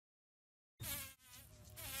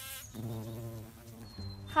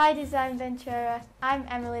Hi Design Ventura, I'm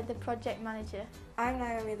Emily, the Project Manager. I'm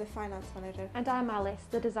Naomi, the Finance Manager. And I'm Alice,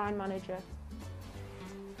 the Design Manager.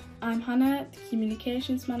 I'm Hannah, the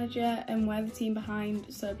Communications Manager, and we're the team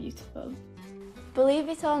behind Sow Beautiful. Believe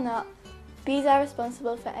it or not, bees are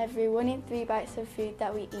responsible for every 1 in 3 bites of food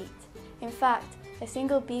that we eat. In fact, a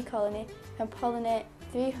single bee colony can pollinate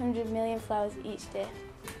 300 million flowers each day.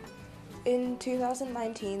 In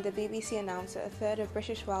 2019, the BBC announced that a third of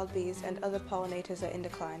British wild bees and other pollinators are in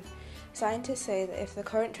decline. Scientists say that if the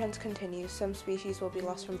current trends continue, some species will be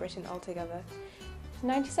lost from Britain altogether.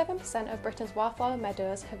 97% of Britain's wildflower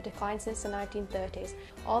meadows have declined since the 1930s.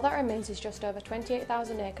 All that remains is just over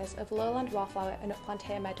 28,000 acres of lowland wildflower and upland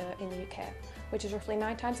hay meadow in the UK, which is roughly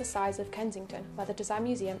 9 times the size of Kensington, where the Design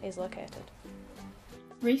Museum is located.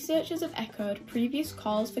 Researchers have echoed previous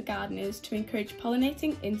calls for gardeners to encourage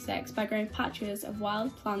pollinating insects by growing patches of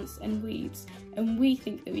wild plants and weeds, and we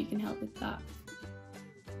think that we can help with that.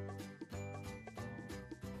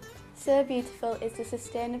 Sow Beautiful is a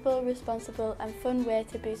sustainable, responsible and fun way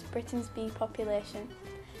to boost Britain's bee population.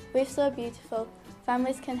 With Sow Beautiful,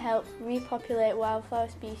 families can help repopulate wildflower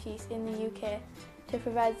species in the UK to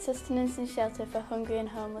provide sustenance and shelter for hungry and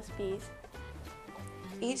homeless bees.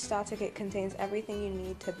 Each starter kit contains everything you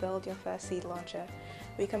need to build your first seed launcher.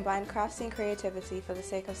 We combine crafts and creativity for the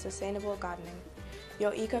sake of sustainable gardening.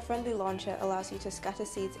 Your eco-friendly launcher allows you to scatter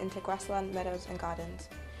seeds into grassland, meadows and gardens.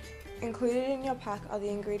 Included in your pack are the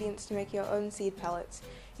ingredients to make your own seed pellets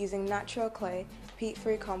using natural clay,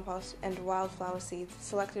 peat-free compost and wildflower seeds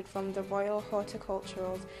selected from the Royal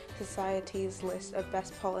Horticultural Society's list of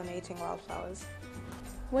best pollinating wildflowers.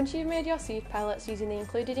 Once you've made your seed pellets using the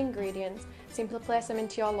included ingredients, simply place them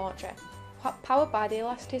into your launcher. Powered by the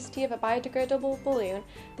elasticity of a biodegradable balloon,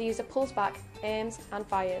 the user pulls back, aims and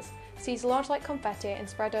fires. Seeds launch like confetti and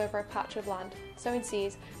spread over a patch of land. Sowing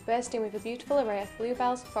seeds, bursting with a beautiful array of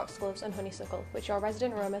bluebells, foxgloves and honeysuckle, which your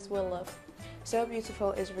resident roamers will love. Sow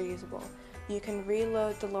Beautiful is reusable. You can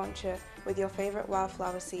reload the launcher with your favourite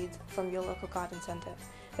wildflower seeds from your local garden centre.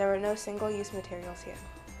 There are no single-use materials here.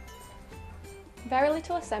 Very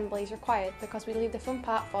little assembly is required because we leave the fun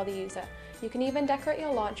part for the user. You can even decorate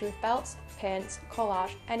your launcher with belts, paints,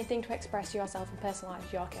 collage, anything to express yourself and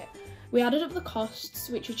personalise your kit. We added up the costs,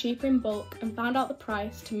 which were cheaper in bulk, and found out the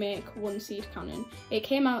price to make one seed cannon. It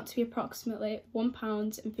came out to be approximately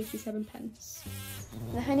 £1.57.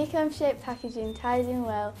 The honeycomb-shaped packaging ties in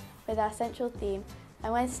well with our central theme,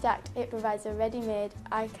 and when stacked it provides a ready-made,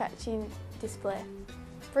 eye-catching display.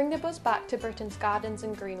 Bring the buzz back to Britain's gardens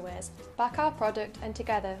and greenways. Back our product and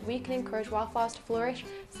together we can encourage wildflowers to flourish,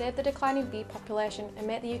 save the declining bee population and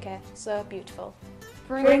make the UK so beautiful.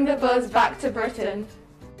 Bring the buzz back to Britain.